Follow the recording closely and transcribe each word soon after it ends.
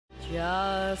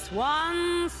Just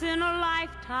once in a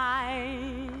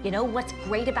lifetime. You know what's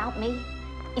great about me?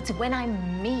 It's when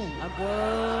I'm me. A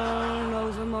girl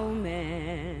knows a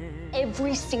moment.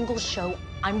 Every single show,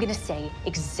 I'm gonna say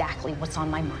exactly what's on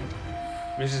my mind.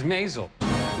 Mrs. Maisel,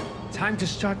 time to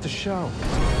start the show.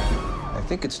 I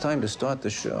think it's time to start the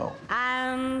show.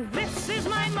 And this is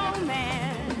my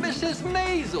moment. Mrs.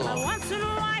 Maisel! A once in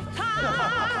a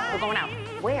lifetime. We're going out.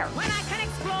 Where? When I can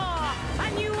explore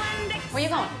a new and Where you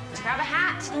going? Grab a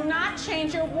hat. Do not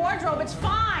change your wardrobe. It's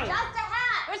fine. Just a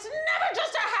hat. It's never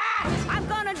just a hat. I'm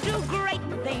gonna do great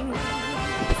things.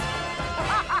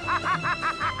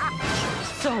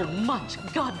 So much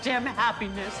goddamn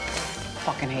happiness.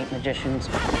 Fucking hate magicians.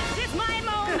 This is my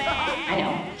moment. I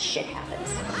know, shit happens.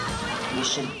 You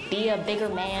should be a bigger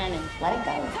man and let it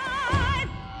go.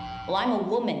 Well, I'm a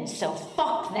woman, so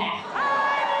fuck that.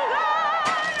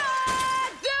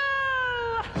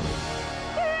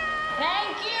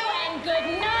 Thank you and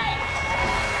good night.